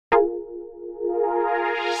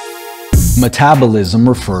Metabolism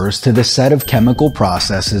refers to the set of chemical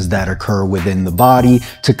processes that occur within the body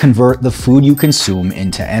to convert the food you consume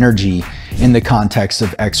into energy. In the context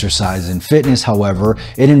of exercise and fitness, however,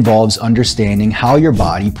 it involves understanding how your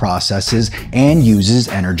body processes and uses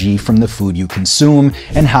energy from the food you consume,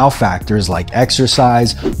 and how factors like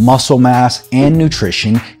exercise, muscle mass, and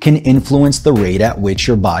nutrition can influence the rate at which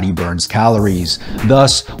your body burns calories.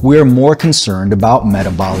 Thus, we're more concerned about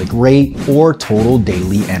metabolic rate, or total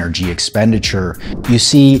daily energy expenditure. You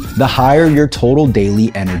see, the higher your total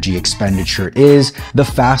daily energy expenditure is, the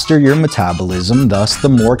faster your metabolism, thus the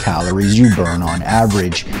more calories you burn on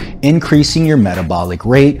average. Increasing your metabolic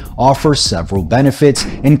rate offers several benefits,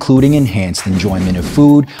 including enhanced enjoyment of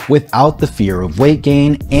food without the fear of weight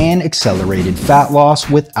gain, and accelerated fat loss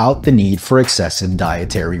without the need for excessive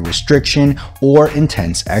dietary restriction or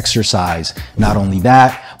intense exercise. Not only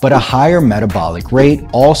that, but a higher metabolic rate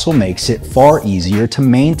also makes it far easier to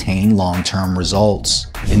maintain long-term results.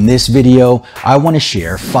 In this video, I want to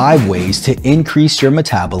share 5 ways to increase your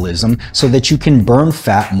metabolism so that you can burn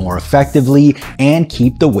fat more effectively and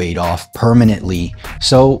keep the weight off permanently.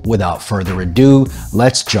 So without further ado,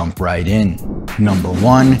 let's jump right in. Number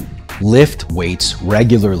 1. Lift weights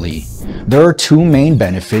regularly. There are 2 main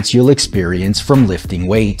benefits you'll experience from lifting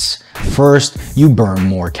weights. First, you burn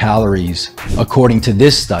more calories. According to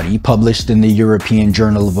this study published in the European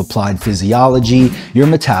Journal of Applied Physiology, your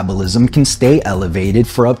metabolism can stay elevated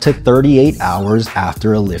for up to 38 hours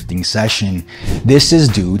after a lifting session. This is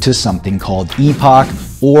due to something called EPOC,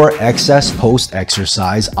 or excess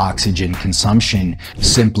post-exercise oxygen consumption.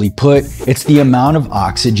 Simply put, it's the amount of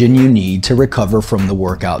oxygen you need to recover from the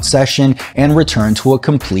workout session and return to a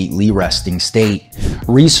completely resting state.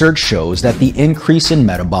 Research shows that the increase in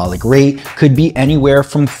metabolic rate could be anywhere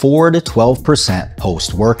from 4 to 12%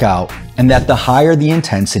 post-workout, and that the higher the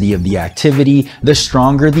intensity of the activity, the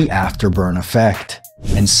stronger the afterburn effect.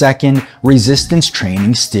 And second, resistance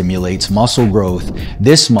training stimulates muscle growth.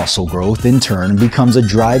 This muscle growth in turn becomes a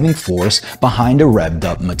driving force behind a revved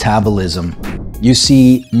up metabolism. You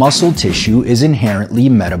see, muscle tissue is inherently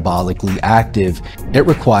metabolically active. It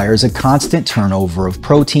requires a constant turnover of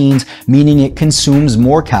proteins, meaning it consumes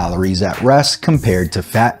more calories at rest compared to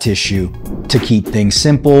fat tissue. To keep things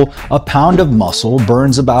simple, a pound of muscle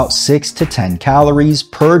burns about 6 to 10 calories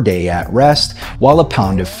per day at rest, while a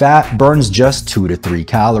pound of fat burns just 2 to 3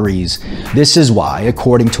 calories. This is why,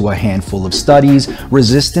 according to a handful of studies,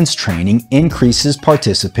 resistance training increases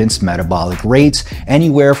participants' metabolic rates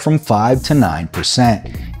anywhere from 5 to 9%.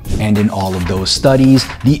 And in all of those studies,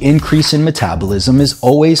 the increase in metabolism is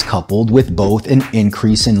always coupled with both an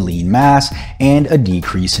increase in lean mass and a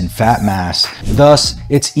decrease in fat mass. Thus,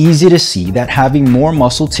 it's easy to see that having more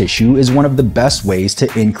muscle tissue is one of the best ways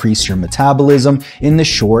to increase your metabolism in the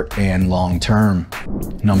short and long term.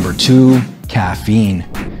 Number 2. Caffeine.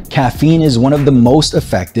 Caffeine is one of the most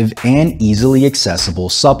effective and easily accessible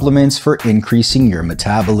supplements for increasing your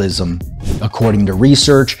metabolism. According to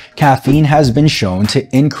research, caffeine has been shown to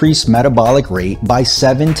increase metabolic rate by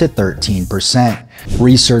 7 to 13%.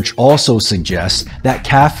 Research also suggests that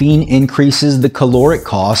caffeine increases the caloric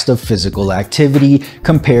cost of physical activity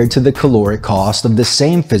compared to the caloric cost of the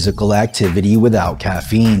same physical activity without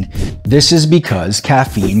caffeine. This is because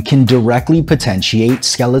caffeine can directly potentiate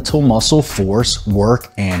skeletal muscle force,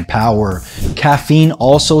 work, and power. Caffeine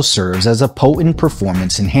also serves as a potent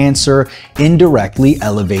performance enhancer, indirectly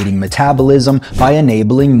elevating metabolism by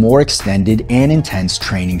enabling more extended and intense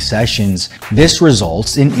training sessions. This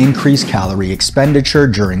results in increased calorie expenditure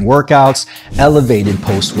during workouts, elevated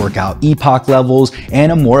post-workout EPOC levels,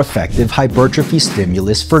 and a more effective hypertrophy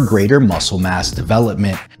stimulus for greater muscle mass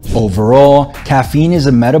development. Overall, caffeine is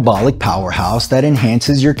a metabolic powerhouse that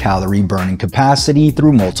enhances your calorie burning capacity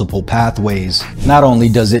through multiple pathways. Not only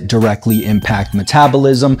does it directly impact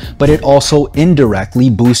metabolism, but it also indirectly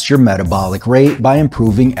boosts your metabolic rate by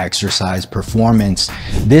improving exercise performance.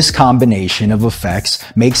 This combination of effects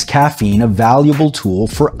makes caffeine a valuable tool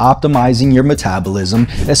for optimizing your metabolism,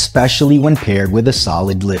 especially when paired with a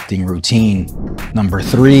solid lifting routine. Number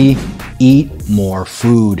 3. Eat more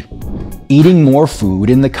food. Eating more food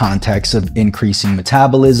in the context of increasing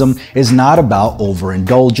metabolism is not about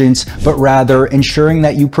overindulgence, but rather ensuring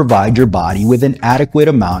that you provide your body with an adequate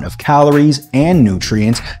amount of calories and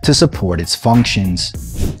nutrients to support its functions.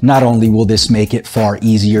 Not only will this make it far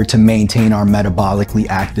easier to maintain our metabolically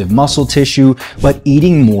active muscle tissue, but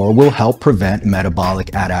eating more will help prevent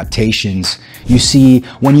metabolic adaptations. You see,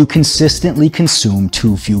 when you consistently consume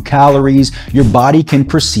too few calories, your body can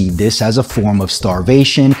perceive this as a form of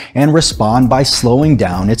starvation and respond respond by slowing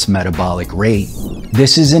down its metabolic rate.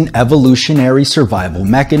 This is an evolutionary survival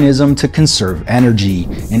mechanism to conserve energy.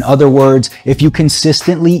 In other words, if you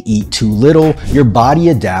consistently eat too little, your body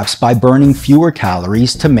adapts by burning fewer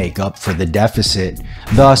calories to make up for the deficit.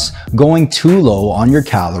 Thus, going too low on your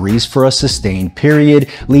calories for a sustained period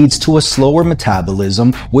leads to a slower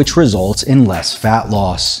metabolism, which results in less fat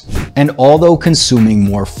loss. And although consuming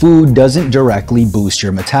more food doesn't directly boost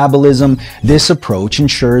your metabolism, this approach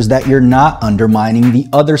ensures that you're not undermining the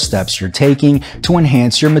other steps you're taking to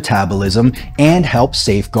enhance your metabolism and help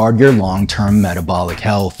safeguard your long-term metabolic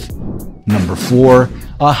health. Number 4,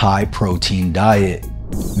 a high-protein diet.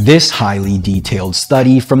 This highly detailed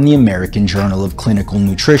study from the American Journal of Clinical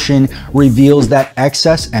Nutrition reveals that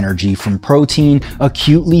excess energy from protein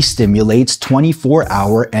acutely stimulates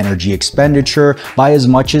 24-hour energy expenditure by as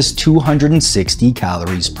much as 260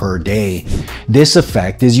 calories per day. This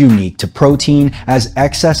effect is unique to protein, as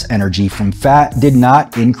excess energy from fat did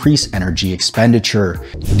not increase energy expenditure.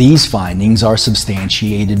 These findings are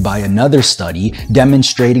substantiated by another study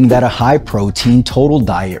demonstrating that a high-protein total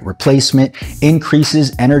diet replacement increases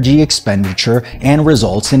energy expenditure and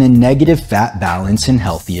results in a negative fat balance in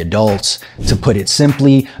healthy adults. To put it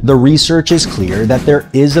simply, the research is clear that there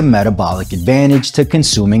is a metabolic advantage to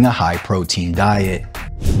consuming a high-protein diet.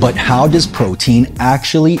 But how does protein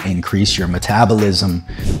actually increase your metabolism?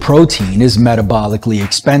 Protein is metabolically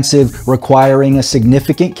expensive, requiring a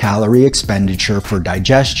significant calorie expenditure for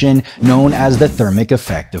digestion, known as the thermic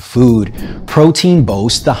effect of food. Protein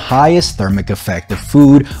boasts the highest thermic effect of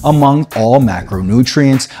food among all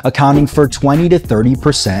macronutrients, accounting for 20 to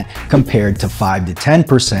 30% compared to 5 to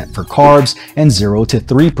 10% for carbs and 0 to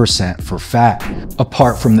 3% for fat.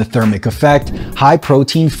 Apart from the thermic effect, high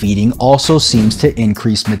protein feeding also seems to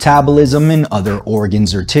increase metabolism in other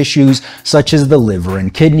organs or tissues, such as the liver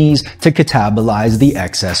and kidneys, to catabolize the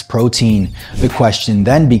excess protein. The question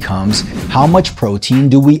then becomes, how much protein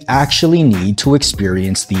do we actually need to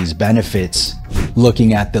experience these benefits?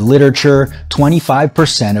 Looking at the literature,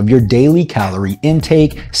 25% of your daily calorie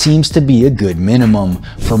intake seems to be a good minimum.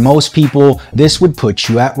 For most people, this would put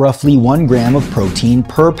you at roughly 1 gram of protein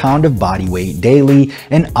per pound of body weight daily,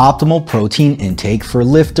 an optimal protein intake for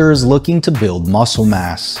lifters looking to build muscle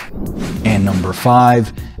mass. And number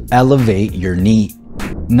 5, elevate your NEAT.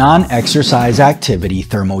 Non-exercise activity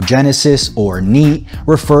thermogenesis, or NEAT,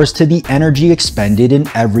 refers to the energy expended in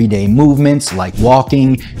everyday movements like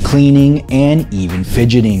walking, cleaning, and even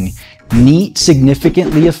fidgeting. NEAT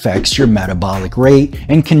significantly affects your metabolic rate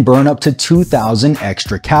and can burn up to 2,000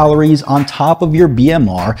 extra calories on top of your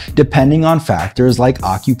BMR, depending on factors like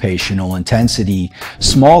occupational intensity.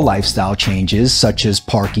 Small lifestyle changes such as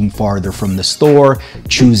parking farther from the store,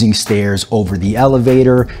 choosing stairs over the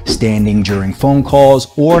elevator, standing during phone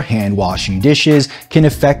calls, or hand washing dishes can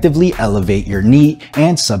effectively elevate your NEAT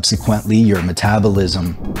and subsequently your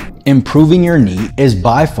metabolism. Improving your NEAT is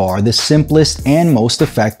by far the simplest and most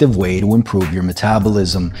effective way to improve your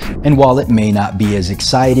metabolism. And while it may not be as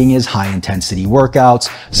exciting as high-intensity workouts,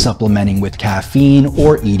 supplementing with caffeine,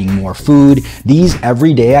 or eating more food, these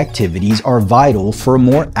everyday activities are vital for a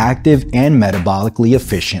more active and metabolically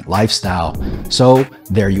efficient lifestyle. So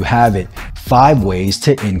there you have it. 5 ways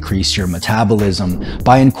to increase your metabolism.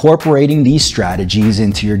 By incorporating these strategies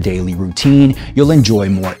into your daily routine, you'll enjoy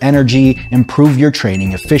more energy, improve your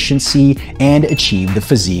training efficiency, and achieve the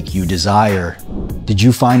physique you desire. Did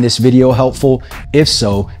you find this video helpful? If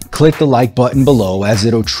so, click the like button below, as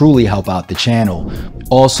it'll truly help out the channel.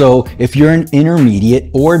 Also, if you're an intermediate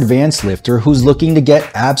or advanced lifter who's looking to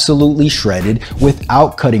get absolutely shredded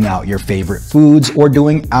without cutting out your favorite foods or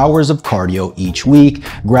doing hours of cardio each week,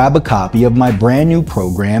 grab a copy of my brand new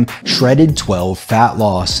program, Shredded 12 Fat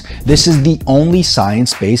Loss. This is the only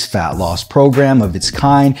science-based fat loss program of its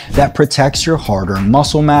kind that protects your hard-earned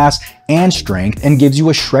muscle mass and strength and gives you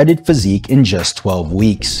a shredded physique in just 12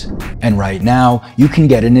 weeks. And right now, you can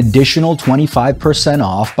get an additional 25%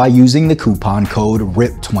 off by using the coupon code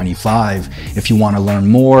RIP25. If you want to learn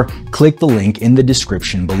more, click the link in the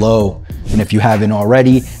description below. And if you haven't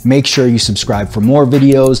already, make sure you subscribe for more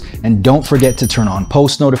videos, and don't forget to turn on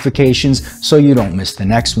post notifications so you don't miss the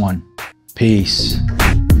next one. Peace.